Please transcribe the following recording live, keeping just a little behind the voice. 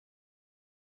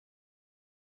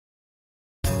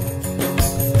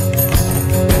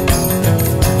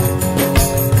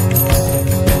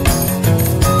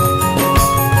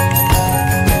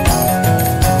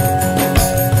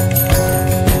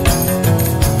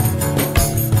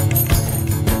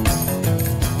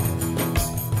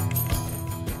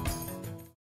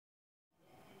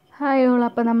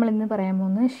അപ്പോൾ നമ്മൾ ഇന്ന് പറയാൻ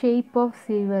പോകുന്നത് ഷേപ്പ് ഓഫ്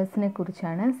സീവേഴ്സിനെ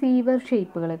കുറിച്ചാണ്, സീവർ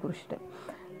ഷേപ്പുകളെ കുറിച്ചിട്ട്.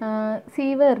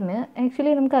 സീവറിന്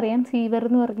ആക്ച്വലി നമുക്കറിയാം, സീവർ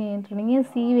എന്ന് പറഞ്ഞു കഴിഞ്ഞിട്ടുണ്ടെങ്കിൽ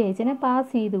സീവേജിനെ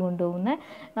പാസ് ചെയ്ത് കൊണ്ടുപോകുന്ന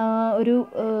ഒരു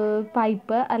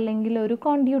പൈപ്പ് അല്ലെങ്കിൽ ഒരു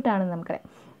കോൺഡ്യൂട്ടാണെന്ന് നമുക്കറിയാം.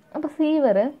 അപ്പോൾ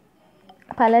സീവർ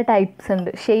പല ടൈപ്സ്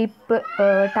ഉണ്ട്,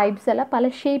 ടൈപ്സ് അല്ല, പല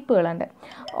ഷേപ്പുകളുണ്ട്.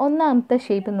 ഒന്നാമത്തെ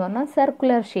ഷേപ്പ് എന്ന് പറഞ്ഞാൽ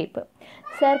circular shape.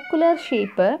 Circular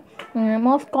shape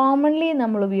most commonly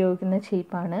നമ്മൾ ഉപയോഗിക്കുന്ന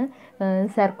ഷേപ്പാണ്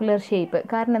സർക്കുലർ ഷേപ്പ്.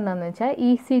 കാരണം എന്താണെന്ന് വെച്ചാൽ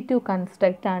ഈസി ടു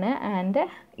കൺസ്ട്രക്റ്റ് ആണ് ആൻഡ്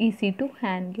ഈസി ടു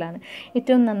ഹാൻഡിലാണ്.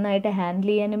 ഏറ്റവും നന്നായിട്ട്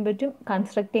ഹാൻഡിൽ ചെയ്യാനും പറ്റും,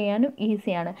 കൺസ്ട്രക്റ്റ് ചെയ്യാനും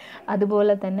ഈസിയാണ്.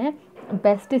 അതുപോലെ തന്നെ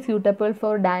best suitable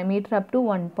for diameter up to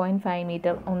 1.5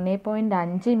 metre,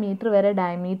 1.5 metre വരെ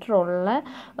ഡയമീറ്റർ ഉള്ള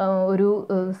ഒരു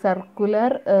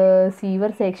സർക്കുലർ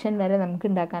സീവർ സെക്ഷൻ വരെ നമുക്ക്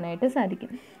ഉണ്ടാക്കാനായിട്ട്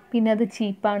സാധിക്കും. പിന്നെ അത്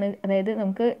ചീപ്പാണ്, അതായത്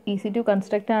നമുക്ക് ഈസി ടു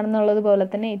കൺസ്ട്രക്റ്റ് ആണെന്നുള്ളത് പോലെ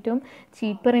തന്നെ ഏറ്റവും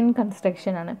ചീപ്പർ ഇൻ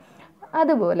കൺസ്ട്രക്ഷൻ ആണ്.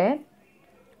 അതുപോലെ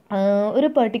ഒരു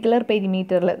പെർട്ടിക്കുലർ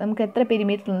പെരിമീറ്ററിൽ നമുക്ക് എത്ര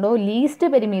പെരിമീറ്റർ ഉണ്ടോ, ലീസ്റ്റ്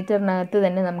പെരിമീറ്ററിനകത്ത്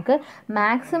തന്നെ നമുക്ക്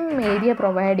മാക്സിമം ഏരിയ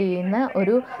പ്രൊവൈഡ് ചെയ്യുന്ന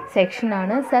ഒരു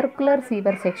സെക്ഷനാണ് സർക്കുലർ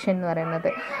സീവർ സെക്ഷൻ എന്ന് പറയുന്നത്.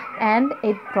 And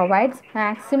it provides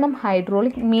maximum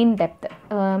hydraulic mean depth,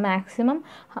 maximum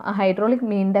hydraulic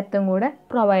മീൻ ഡെപ്തും കൂടെ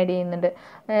പ്രൊവൈഡ് ചെയ്യുന്നുണ്ട്.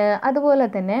 അതുപോലെ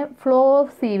തന്നെ ഫ്ലോ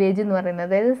ഓഫ് സീവേജ് എന്ന് പറയുന്നത്,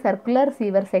 അതായത് സർക്കുലർ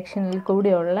സീവർ സെക്ഷനിൽ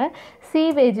കൂടെയുള്ള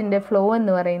സീവേജിൻ്റെ ഫ്ലോ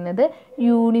എന്ന് പറയുന്നത്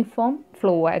യൂണിഫോം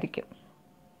ഫ്ലോ ആയിരിക്കും.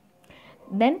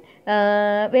 ദെൻ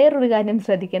വേറൊരു കാര്യം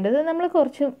ശ്രദ്ധിക്കേണ്ടത്, നമ്മൾ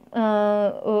കുറച്ച്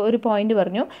ഒരു പോയിന്റ്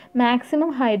പറഞ്ഞു,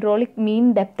 മാക്സിമം ഹൈഡ്രോളിക് മീൻ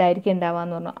ഡെപ്ത് ആയിരിക്കും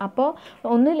ഉണ്ടാവുകയെന്ന് പറഞ്ഞു. അപ്പോൾ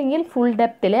ഒന്നുമില്ലെങ്കിൽ ഫുൾ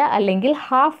ഡെപ്തിൽ അല്ലെങ്കിൽ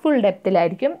ഹാഫ് ഫുൾ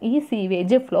ഡെപ്തിലായിരിക്കും ഈ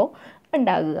സീവേജ് ഫ്ലോ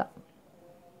ഉണ്ടാകുക.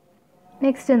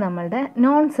 നെക്സ്റ്റ് നമ്മളുടെ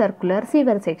non circular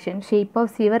sewer section. Shape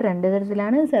of sewer രണ്ട്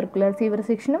തരത്തിലാണ്, സർക്കുലർ സീവർ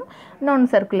സെക്ഷനും നോൺ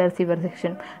സർക്കുലർ സീവർ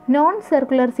സെക്ഷനും. നോൺ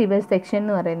സർക്കുലർ സീവർ സെക്ഷൻ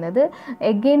എന്ന് പറയുന്നത്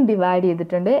എഗെയിൻ ഡിവൈഡ്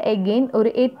ചെയ്തിട്ടുണ്ട്. എഗെയിൻ ഒരു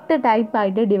 8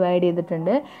 ടൈപ്പായിട്ട് ഡിവൈഡ്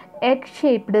ചെയ്തിട്ടുണ്ട്. എഗ്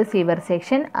ഷേപ്ഡ് സീവർ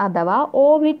സെക്ഷൻ അഥവാ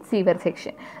Ovid sewer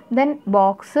section, then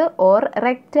box or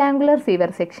rectangular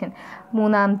sewer section,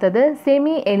 മൂന്നാമത്തത്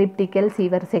semi elliptical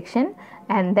sewer section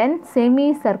and then semi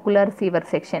circular sewer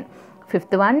section.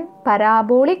 Fifth one,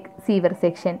 parabolic sewer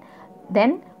section,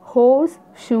 then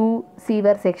horseshoe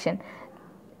sewer section.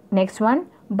 Next one,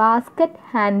 basket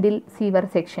handle sewer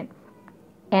section,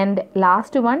 and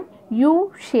last one,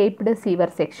 U-shaped sewer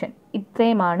section.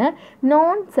 ഇത്രയുമാണ്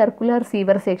non circular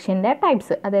sewer സെക്ഷൻ്റെ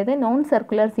types. അതായത് non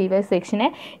circular sewer സെക്ഷനെ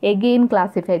again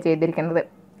classify ചെയ്തിരിക്കുന്നത്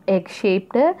egg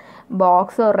shaped,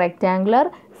 box or rectangular,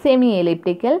 semi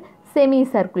elliptical, semi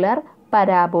circular,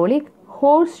 parabolic,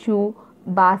 Horseshoe,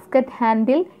 basket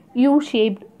handle, U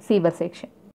shaped sewer section.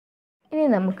 ഇനി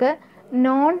നമുക്ക്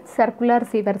non circular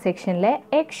sewer സെക്ഷനിലെ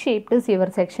egg shaped sewer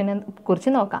സെക്ഷനെ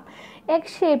കുറിച്ച് നോക്കാം.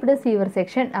 Egg shaped sewer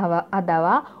section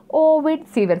അഥവാ Ovid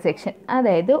sewer section,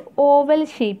 അതായത് oval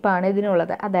ഷേപ്പാണ്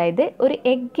ഇതിനുള്ളത്. അതായത് ഒരു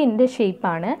എഗ്ഗിൻ്റെ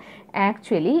ഷേപ്പാണ്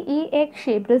ആക്ച്വലി ഈ എഗ്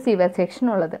ഷേപ്ഡ് സീവർ സെക്ഷൻ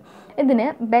ഉള്ളത്. ഇതിന്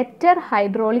ബെറ്റർ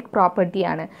ഹൈഡ്രോളിക്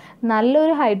പ്രോപ്പർട്ടിയാണ്,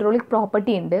 നല്ലൊരു ഹൈഡ്രോളിക്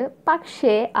പ്രോപ്പർട്ടി ഉണ്ട്.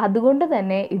 പക്ഷേ അതുകൊണ്ട്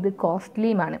തന്നെ ഇത്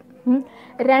കോസ്റ്റ്ലിയുമാണ്.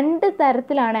 രണ്ട്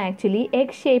തരത്തിലാണ് actually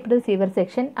egg shaped sewer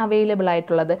section available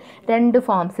ആയിട്ടുള്ളത്, രണ്ട്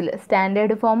ഫോംസിൽ,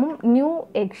 സ്റ്റാൻഡേർഡ് ഫോമും ന്യൂ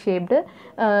എഗ് ഷേപ്ഡ്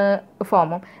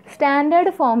ഫോമും.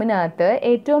 സ്റ്റാൻഡേർഡ് ഫോമിനകത്ത്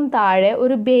ഏറ്റവും താഴെ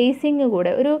ഒരു ബേസിങ്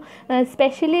കൂടെ, ഒരു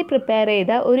സ്പെഷ്യലി പ്രിപ്പയർ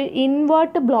ചെയ്ത ഒരു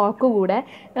ഇൻവേർട്ട് ബ്ലോക്ക് കൂടെ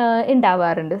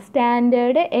ഉണ്ടാവാറുണ്ട്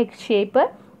സ്റ്റാൻഡേർഡ് എഗ് ഷേപ്പ്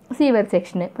സീവർ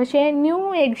സെക്ഷന്. പക്ഷേ ന്യൂ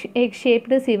എഗ്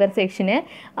ഷേപ്ഡ് സീവർ സെക്ഷന്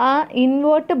ആ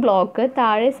ഇൻവേർട്ട് ബ്ലോക്ക്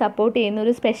താഴെ സപ്പോർട്ട് ചെയ്യുന്ന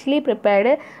ഒരു സ്പെഷ്യലി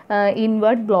പ്രിപ്പയർഡ്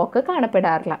ഇൻവേർട്ട് ബ്ലോക്ക്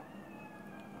കാണപ്പെടാറില്ല.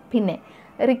 പിന്നെ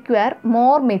require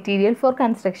more material for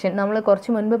construction. നമ്മൾ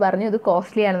കുറച്ച് മുൻപ് പറഞ്ഞു ഇത്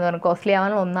കോസ്റ്റ്ലി ആണെന്ന് പറഞ്ഞു. കോസ്റ്റ്ലി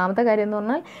ആവാനുള്ള ഒന്നാമത്തെ കാര്യം എന്ന്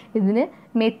പറഞ്ഞാൽ ഇതിന്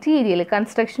മെറ്റീരിയൽ,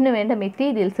 കൺസ്ട്രക്ഷന് വേണ്ട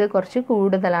മെറ്റീരിയൽസ് കുറച്ച്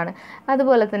കൂടുതലാണ്.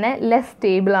 അതുപോലെ തന്നെ ലെസ്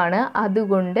സ്റ്റേബിളാണ്.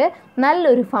 അതുകൊണ്ട്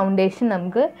നല്ലൊരു ഫൗണ്ടേഷൻ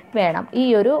നമുക്ക് വേണം. ഈ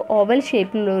ഒരു ഓവൽ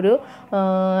ഷേപ്പിലൊരു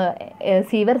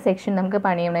സീവർ സെക്ഷൻ നമുക്ക്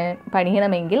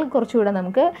പണിയണമെങ്കിൽ കുറച്ചുകൂടെ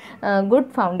നമുക്ക്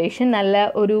ഗുഡ് ഫൗണ്ടേഷൻ, നല്ല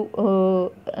ഒരു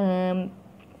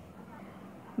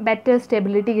ബെറ്റർ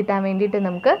സ്റ്റെബിലിറ്റി കിട്ടാൻ വേണ്ടിയിട്ട്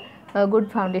നമുക്ക് ഗുഡ്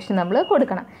ഫൗണ്ടേഷൻ നമ്മൾ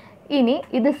കൊടുക്കണം. ഇനി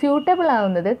ഇത് സ്യൂട്ടബിൾ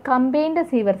ആവുന്നത് കമ്പൈൻഡ്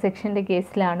സീവർ സെക്ഷൻ്റെ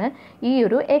കേസിലാണ് ഈ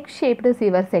ഒരു egg shaped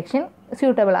sewer section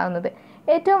suitable ആവുന്നത്.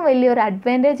 ഏറ്റവും വലിയൊരു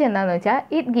അഡ്വാൻറ്റേജ് എന്താണെന്ന് വെച്ചാൽ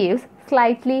it gives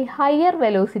slightly higher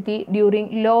velocity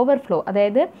during lower flow.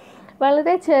 അതായത്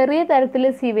വളരെ ചെറിയ തരത്തിൽ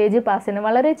സീവേജ് പാസ് ചെയ്യുന്നത്,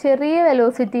 വളരെ ചെറിയ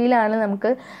വെലോസിറ്റിയിലാണ് നമുക്ക്,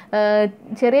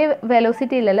 ചെറിയ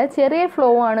വെലോസിറ്റിയിലല്ല, ചെറിയ ഫ്ലോ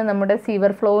ആണ് നമ്മുടെ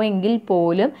സീവർ ഫ്ലോ എങ്കിൽ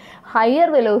പോലും ഹയർ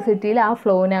വെലോസിറ്റിയിൽ ആ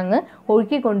ഫ്ലോനെ അങ്ങ്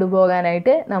ഒഴുക്കി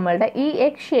കൊണ്ടുപോകാനായിട്ട് നമ്മളുടെ ഈ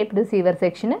എഗ് ഷേപ്ഡ് സീവർ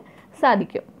സെക്ഷന്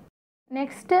സാധിക്കും.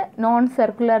 നെക്സ്റ്റ് നോൺ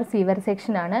സർക്കുലർ സീവർ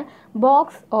സെക്ഷനാണ്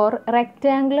box or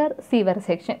rectangular sewer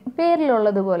section.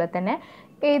 പേരിലുള്ളതുപോലെ തന്നെ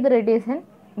either it is an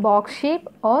box shape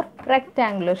or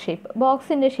rectangular shape.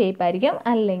 ബോക്സിൻ്റെ ഷേപ്പ് ആയിരിക്കും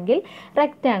അല്ലെങ്കിൽ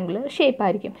റെക്റ്റാങ്കുലർ ഷേപ്പ്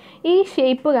ആയിരിക്കും. ഈ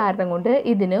ഷേപ്പ് കാരണം കൊണ്ട്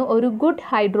ഇതിന് ഒരു ഗുഡ്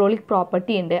ഹൈഡ്രോളിക്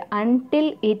പ്രോപ്പർട്ടി ഉണ്ട്. അൺടിൽ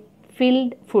ഇറ്റ്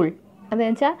ഫിൽഡ് ഫുൾ,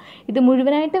 അതെന്ന് വെച്ചാൽ ഇത്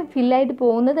മുഴുവനായിട്ടും ഫില്ലായിട്ട്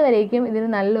പോകുന്നത് വരേക്കും ഇതിന്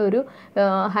നല്ലൊരു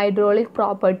ഹൈഡ്രോളിക്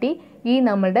പ്രോപ്പർട്ടി ഈ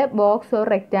നമ്മുടെ ബോക്സ് ഓർ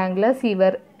റെക്റ്റാങ്കുലർ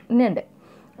സീവറിനുണ്ട്.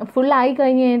 ഫുള്ളായി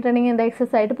കഴിഞ്ഞ് കഴിഞ്ഞിട്ടുണ്ടെങ്കിൽ എന്താ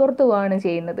എക്സസ് ആയിട്ട് പുറത്തു പോവുകയാണ്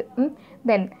ചെയ്യുന്നത്.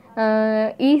 Then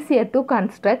easier to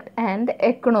construct and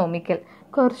economical,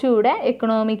 കുറച്ചുകൂടെ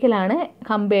എക്കണോമിക്കലാണ്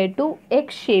compared to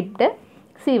egg shaped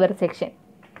sewer section.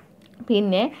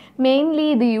 പിന്നെ മെയിൻലി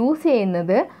ഇത് യൂസ്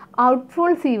ചെയ്യുന്നത്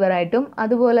ഔട്ട്ഫോൾ സീവറായിട്ടും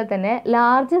അതുപോലെ തന്നെ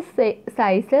ലാർജ്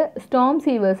സൈസ് സ്റ്റോം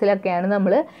സീവേഴ്സിലൊക്കെയാണ്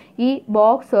നമ്മൾ ഈ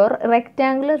box or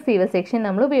rectangular sewer section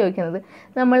നമ്മൾ ഉപയോഗിക്കുന്നത്.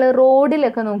 നമ്മൾ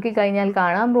റോഡിലൊക്കെ നോക്കിക്കഴിഞ്ഞാൽ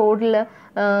കാണാം, റോഡിൽ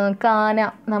കാന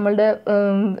നമ്മളുടെ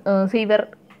സീവർ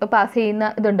പാസ് ചെയ്യുന്ന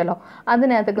ഇതുണ്ടല്ലോ,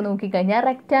 അതിനകത്തൊക്കെ നോക്കിക്കഴിഞ്ഞാൽ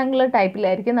റെക്റ്റാങ്കുലർ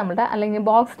ടൈപ്പിലായിരിക്കും നമ്മുടെ, അല്ലെങ്കിൽ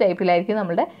ബോക്സ് ടൈപ്പിലായിരിക്കും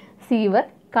നമ്മുടെ സീവർ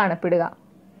കാണപ്പെടുക.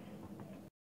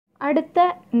 അടുത്ത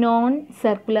നോൺ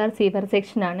സർക്കുലർ സീവർ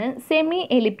സെക്ഷനാണ് സെമി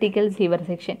എലിപ്റ്റിക്കൽ സീവർ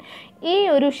സെക്ഷൻ. ഈ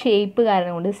ഒരു ഷേപ്പ്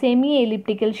കാരണം കൊണ്ട്, സെമി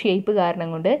എലിപ്റ്റിക്കൽ ഷേപ്പ് കാരണം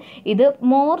കൊണ്ട് ഇത്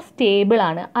മോർ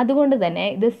സ്റ്റേബിളാണ്. അതുകൊണ്ട് തന്നെ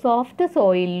ഇത് സോഫ്റ്റ്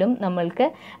സോയിലിലും നമ്മൾക്ക്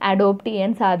അഡോപ്റ്റ്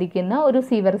ചെയ്യാൻ സാധിക്കുന്ന ഒരു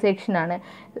സീവർ സെക്ഷനാണ്.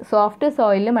 സോഫ്റ്റ്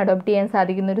സോയിലിലും അഡോപ്റ്റ് ചെയ്യാൻ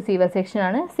സാധിക്കുന്ന ഒരു സീവർ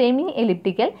സെക്ഷനാണ് സെമി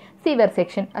എലിപ്റ്റിക്കൽ സീവർ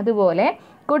സെക്ഷൻ. അതുപോലെ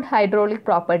good hydraulic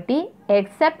property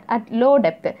except at low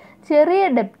depth. ചെറിയ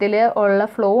ഡെപ്തിൽ ഉള്ള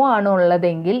ഫ്ലോ ആണ്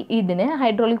ഉള്ളതെങ്കിൽ ഇതിന്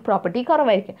ഹൈഡ്രോളിക് പ്രോപ്പർട്ടി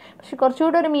കുറവായിരിക്കും. പക്ഷെ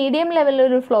കുറച്ചുകൂടെ ഒരു മീഡിയം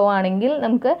ലെവലിലൊരു ഫ്ലോ ആണെങ്കിൽ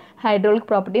നമുക്ക് ഹൈഡ്രോളിക്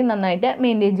പ്രോപ്പർട്ടി നന്നായിട്ട്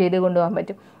മെയിൻറ്റെയിൻ ചെയ്ത് കൊണ്ടുപോകാൻ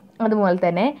പറ്റും. അതുപോലെ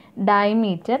തന്നെ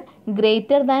ഡയമീറ്റർ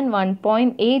ഗ്രേറ്റർ ദാൻ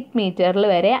 1.8 മീറ്ററിൽ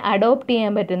വരെ അഡോപ്റ്റ്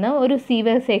ചെയ്യാൻ പറ്റുന്ന ഒരു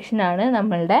സീവർ സെക്ഷനാണ്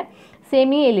നമ്മളുടെ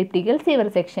സെമി എലിപ്റ്റിക്കൽ സീവർ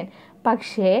സെക്ഷൻ.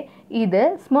 പക്ഷേ ഇത്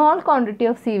small quantity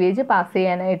of sewage pass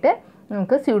ചെയ്യാനായിട്ട്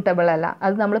നമുക്ക് സ്യൂട്ടബിൾ അല്ല.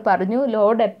 അത് നമ്മൾ പറഞ്ഞു, ലോ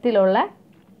ഡെപ്തിലുള്ള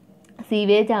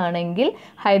സീവേജ് ആണെങ്കിൽ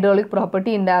ഹൈഡ്രോളിക്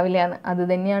പ്രോപ്പർട്ടി ഉണ്ടാവില്ല എന്ന്. അത്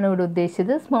തന്നെയാണ് ഇവിടെ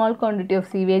ഉദ്ദേശിച്ചത്. സ്മോൾ ക്വാണ്ടിറ്റി ഓഫ്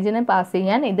സീവേജിനെ പാസ്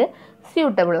ചെയ്യാൻ ഇത്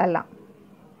സ്യൂട്ടബിൾ അല്ല.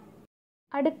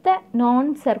 അടുത്ത നോൺ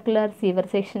സർക്കുലർ സീവർ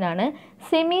സെക്ഷനാണ്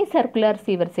സെമി സർക്കുലർ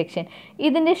സീവർ സെക്ഷൻ.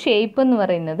 ഇതിൻ്റെ ഷേപ്പ് എന്ന്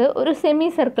പറയുന്നത് ഒരു സെമി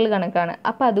സർക്കിൾ കണക്കാണ്.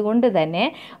 അപ്പോൾ അതുകൊണ്ട് തന്നെ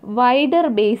വൈഡർ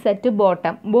ബേസ് അറ്റ്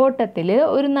ബോട്ടത്തിൽ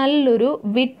ഒരു നല്ലൊരു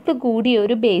വിഡ്ത്ത് കൂടിയ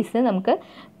ഒരു ബേസ് നമുക്ക്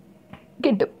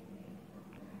കിട്ടും.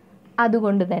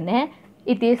 അതുകൊണ്ട് തന്നെ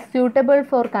it is suitable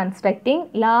for constructing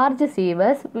large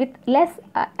സീവേഴ്സ് with less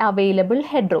available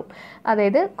head room.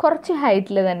 അതായത് കുറച്ച്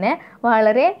ഹൈറ്റിൽ തന്നെ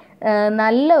വളരെ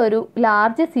നല്ല ഒരു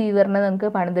ലാർജ് സീവറിനെ നമുക്ക്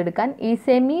പണിതെടുക്കാൻ ഈ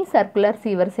സെമി സർക്കുലർ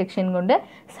സീവർ സെക്ഷൻ കൊണ്ട്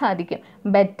സാധിക്കും.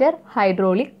 ബെറ്റർ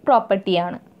ഹൈഡ്രോളിക്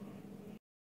പ്രോപ്പർട്ടിയാണ്.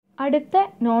 അടുത്ത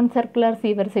നോൺ സർക്കുലർ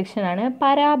സീവർ സെക്ഷനാണ്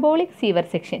പരാബോളിക് സീവർ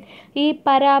സെക്ഷൻ. ഈ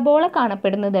പരാബോള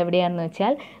കാണപ്പെടുന്നത് എവിടെയാണെന്ന്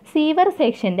വെച്ചാൽ സീവർ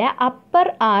സെക്ഷൻ്റെ അപ്പർ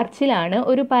ആർച്ചിലാണ്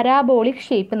ഒരു പരാബോളിക്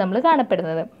ഷേപ്പ് നമ്മൾ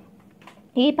കാണപ്പെടുന്നത്.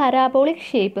 ഈ പരാബോളിക്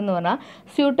ഷേപ്പ് എന്ന് പറഞ്ഞാൽ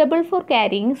suitable for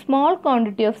carrying small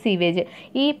quantity of sewage.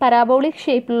 ഈ പരാബോളിക്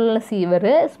ഷേപ്പിലുള്ള സീവർ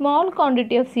സ്മോൾ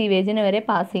ക്വാണ്ടിറ്റി ഓഫ് സീവേജിന് വരെ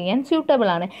പാസ് ചെയ്യാൻ സ്യൂട്ടബിൾ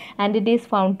ആണ്. And it is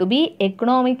found to B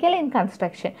economical in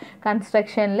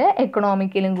കൺസ്ട്രക്ഷനിൽ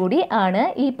എക്കണോമിക്കലും കൂടി ആണ്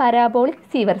ഈ പരാബോളിക്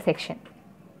സീവർ സെക്ഷൻ.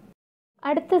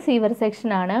 അടുത്ത സീവർ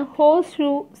സെക്ഷനാണ് horse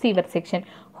shoe sewer section.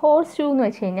 Horse shoe എന്ന്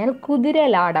വെച്ച് കഴിഞ്ഞാൽ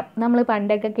കുതിരലാടം. നമ്മൾ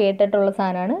പണ്ടൊക്കെ കേട്ടിട്ടുള്ള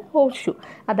സാധനമാണ് ഹോഴ്സ് ഷൂ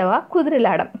അഥവാ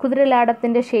കുതിരലാടം.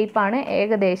 കുതിരലാടത്തിൻ്റെ ഷേപ്പാണ്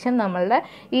ഏകദേശം നമ്മളുടെ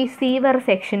ഈ സീവർ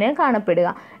സെക്ഷന്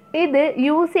കാണപ്പെടുക. ഇത്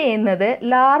യൂസ് ചെയ്യുന്നത്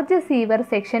ലാർജ് സീവർ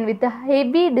സെക്ഷൻ വിത്ത്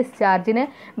ഹെവി ഡിസ്ചാർജിന്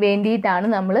വേണ്ടിയിട്ടാണ്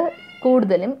നമ്മൾ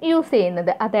കൂടുതലും യൂസ്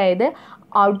ചെയ്യുന്നത്. അതായത്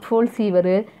ഔട്ട്ഫോൾ സീവർ,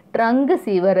 ട്രങ്ക്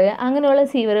സീവർ, അങ്ങനെയുള്ള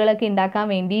സീവറുകളൊക്കെ ഉണ്ടാക്കാൻ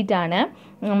വേണ്ടിയിട്ടാണ്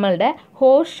നമ്മളുടെ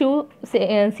ഹോഴ്സ് ഷൂ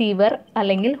സീവർ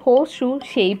അല്ലെങ്കിൽ ഹോഴ്സ് ഷൂ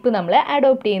ഷേപ്പ് നമ്മൾ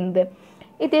അഡോപ്റ്റ് ചെയ്യുന്നത്.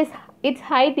 It's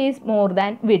height is more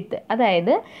than width.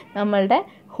 അതായത് നമ്മളുടെ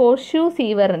ഹോഴ്സ് ഷൂ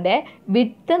സീവറിൻ്റെ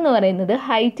വിഡ്ത്ത് എന്ന് പറയുന്നത്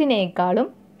ഹൈറ്റിനേക്കാളും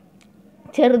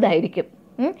ചെറുതായിരിക്കും.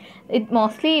 It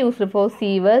mostly used for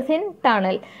സീവേഴ്സ് in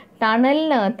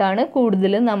ടണലിനകത്താണ്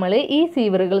കൂടുതലും നമ്മൾ ഈ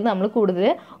സീവറുകൾ നമ്മൾ കൂടുതൽ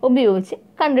ഉപയോഗിച്ച്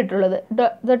കണ്ടിട്ടുള്ളത്.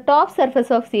 The top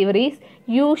surface of sewer is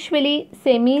usually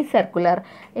semi circular.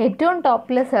 ഏറ്റവും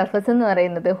ടോപ്പിലെ സർഫസ് എന്ന്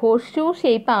പറയുന്നത് ഹോഴ്സ് ഷൂ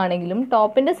ഷേപ്പ് ആണെങ്കിലും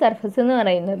ടോപ്പിൻ്റെ സർഫസ് എന്ന്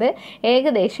പറയുന്നത്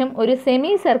ഏകദേശം ഒരു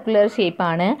സെമി സർക്കുലർ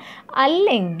ഷേപ്പാണ്.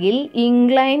 അല്ലെങ്കിൽ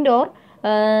ഇൻക്ലൈൻഡ് ഓർ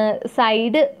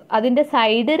സൈഡ്, അതിൻ്റെ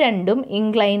സൈഡ് രണ്ടും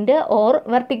ഇൻക്ലൈൻഡ് ഓർ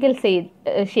വെർട്ടിക്കൽ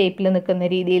ഷേപ്പിൽ നിൽക്കുന്ന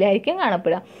രീതിയിലായിരിക്കും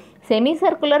കാണപ്പെടുക. സെമി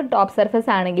സർക്കുലർ ടോപ്പ് സർഫസ്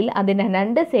ആണെങ്കിൽ അതിൻ്റെ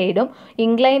രണ്ട് സൈഡും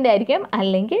ഇൻക്ലൈൻഡ് ആയിരിക്കും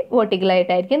അല്ലെങ്കിൽ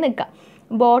വെർട്ടിക്കലായിട്ടായിരിക്കും നിൽക്കുക.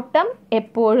 ബോട്ടം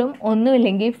എപ്പോഴും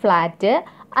ഒന്നുമില്ലെങ്കിൽ ഫ്ലാറ്റ്,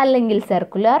 അല്ലെങ്കിൽ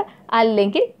സർക്കുലർ,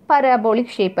 അല്ലെങ്കിൽ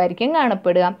പരാബോളിക് ഷേപ്പ് ആയിരിക്കും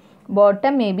കാണപ്പെടുക.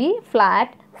 Bottom may be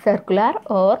flat, circular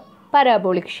or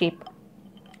parabolic shape.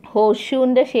 Horse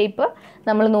ഷൂവിൻ്റെ shape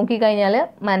നമ്മൾ നോക്കിക്കഴിഞ്ഞാൽ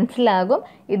മനസ്സിലാകും.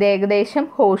 ഇത് ഏകദേശം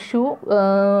ഹോഴ്സ് ഷൂ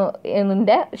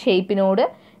ഷേപ്പിനോട്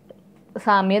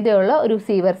സാമ്യതയുള്ള ഒരു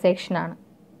സീവർ സെക്ഷനാണ്.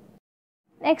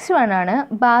 നെക്സ്റ്റ് വൺ ആണ്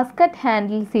ബാസ്ക്കറ്റ്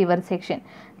ഹാൻഡിൽ സീവർ സെക്ഷൻ.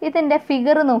 ഇതിൻ്റെ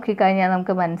ഫിഗർ നോക്കിക്കഴിഞ്ഞാൽ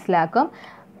നമുക്ക് മനസ്സിലാക്കും.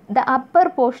 The upper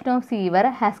portion of sewer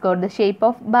has got the shape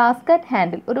of basket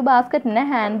handle. ഒരു ബാസ്ക്കറ്റിനെ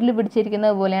ഹാൻഡിൽ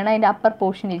പിടിച്ചിരിക്കുന്നത് പോലെയാണ് അതിൻ്റെ അപ്പർ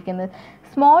പോർഷൻ ഇരിക്കുന്നത്.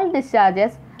 Small discharge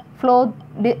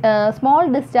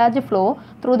flow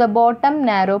through the bottom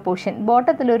narrow portion.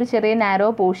 ബോട്ടത്തിലൊരു ചെറിയ നാരോ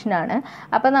പോർഷനാണ്.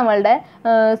 അപ്പോൾ നമ്മളുടെ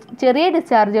ചെറിയ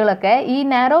ഡിസ്ചാർജുകളൊക്കെ ഈ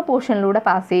നാരോ പോർഷനിലൂടെ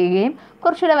പാസ് ചെയ്യുകയും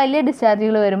കുറച്ചുകൂടെ വലിയ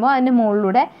ഡിസ്ചാർജുകൾ വരുമ്പോൾ അതിൻ്റെ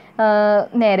മുകളിലൂടെ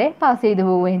നേരെ പാസ് ചെയ്തു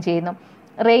പോവുകയും ചെയ്യുന്നു.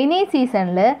 റെയിനി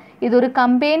സീസണിൽ ഇതൊരു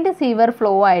കമ്പൈൻഡ് സീവർ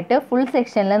ഫ്ലോ ആയിട്ട് ഫുൾ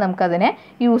സെക്ഷനിൽ നമുക്കതിനെ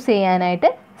യൂസ് ചെയ്യാനായിട്ട്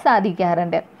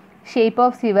സാധിക്കാറുണ്ട്. Shape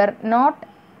of sewer not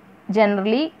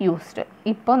generally used.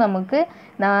 ഇപ്പോൾ നമുക്ക്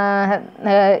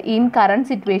ഇൻ കറണ്ട്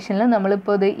സിറ്റുവേഷനിൽ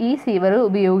നമ്മളിപ്പോൾ ഈ സീവർ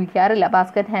ഉപയോഗിക്കാറില്ല.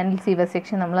 ബാസ്ക്കറ്റ് ഹാൻഡിൽ സീവർ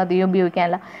സെക്ഷൻ നമ്മൾ അധികം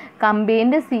ഉപയോഗിക്കാറില്ല.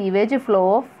 Combined sewage flow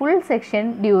full section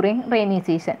during rainy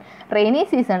season. Rainy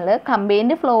സീസണിൽ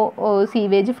കമ്പൈൻഡ്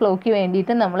സീവേജ് ഫ്ലോയ്ക്ക്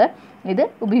വേണ്ടിയിട്ട് നമ്മൾ ഇത്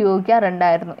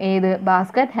ഉപയോഗിക്കാറുണ്ടായിരുന്നു. ഏത്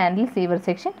ബാസ്ക്കറ്റ് ഹാൻഡിൽ സീവർ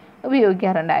സെക്ഷൻ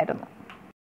ഉപയോഗിക്കാറുണ്ടായിരുന്നു.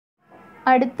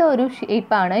 അടുത്ത ഒരു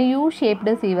ഷേപ്പാണ് U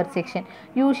shaped sewer section.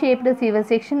 U shaped sewer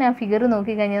section ആ ഫിഗർ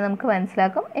നോക്കിക്കഴിഞ്ഞാൽ നമുക്ക്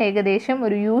മനസ്സിലാക്കും ഏകദേശം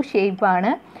ഒരു യു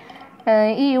ഷേപ്പാണ്.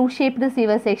 ഈ യു ഷേപ്ഡ്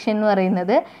സീവർ സെക്ഷൻ എന്ന്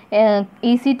പറയുന്നത്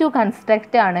ഈസി ടു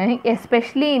കൺസ്ട്രക്റ്റ് ആണ്,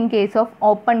 especially in case of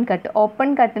open cut. Open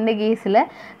കട്ടിൻ്റെ കേസിൽ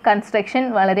കൺസ്ട്രക്ഷൻ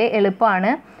വളരെ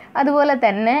എളുപ്പമാണ്. അതുപോലെ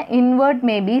തന്നെ invert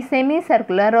may be semi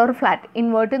circular or flat.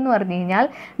 Invert എന്ന് പറഞ്ഞു കഴിഞ്ഞാൽ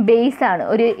ബേസാണ്,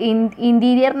 ഒരു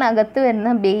ഇൻറ്റീരിയറിനകത്ത്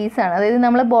വരുന്ന ബേസാണ്. അതായത്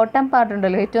നമ്മൾ ബോട്ടം പാർട്ട്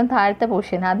ഉണ്ടല്ലോ, ഏറ്റവും താഴത്തെ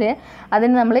പോർഷൻ,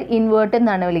 അതിന് നമ്മൾ ഇൻവേർട്ട്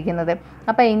എന്നാണ് വിളിക്കുന്നത്.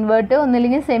 അപ്പോൾ ഇൻവേർട്ട്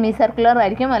ഒന്നില്ലെങ്കിൽ സെമി സർക്കുലർ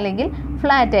ആയിരിക്കും അല്ലെങ്കിൽ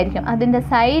ഫ്ലാറ്റ് ആയിരിക്കും. അതിൻ്റെ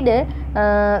side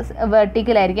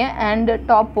വെർട്ടിക്കലായിരിക്കും and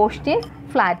top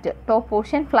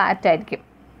portion flat ആയിരിക്കും.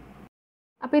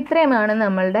 അപ്പോൾ ഇത്രയുമാണ്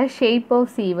നമ്മളുടെ ഷേപ്പ്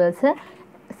ഓഫ് സീവേഴ്സ്.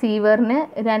 സീവറിന്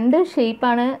രണ്ട്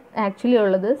ഷേപ്പാണ് ആക്ച്വലി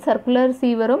ഉള്ളത്, സർക്കുലർ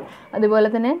സീവറും അതുപോലെ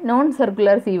തന്നെ നോൺ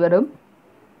സർക്കുലർ സീവറും.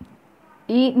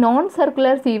 ഈ നോൺ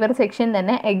സർക്കുലർ സീവർ സെക്ഷൻ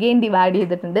തന്നെ അഗെയിൻ ഡിവൈഡ്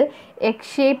ചെയ്തിട്ടുണ്ട്.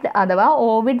 എക്സ് ഷേപ്ഡ് അഥവാ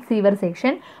Ovid sewer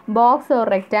section, box or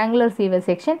rectangular sewer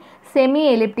section, semi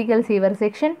elliptical sewer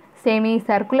section, semi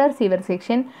circular sewer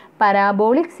section,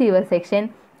 parabolic sewer section,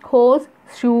 hose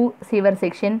shoe siever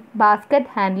section, basket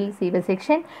handle siever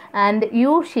section and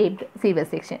U-shaped siever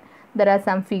section. There are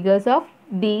some figures of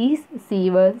these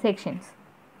siever sections.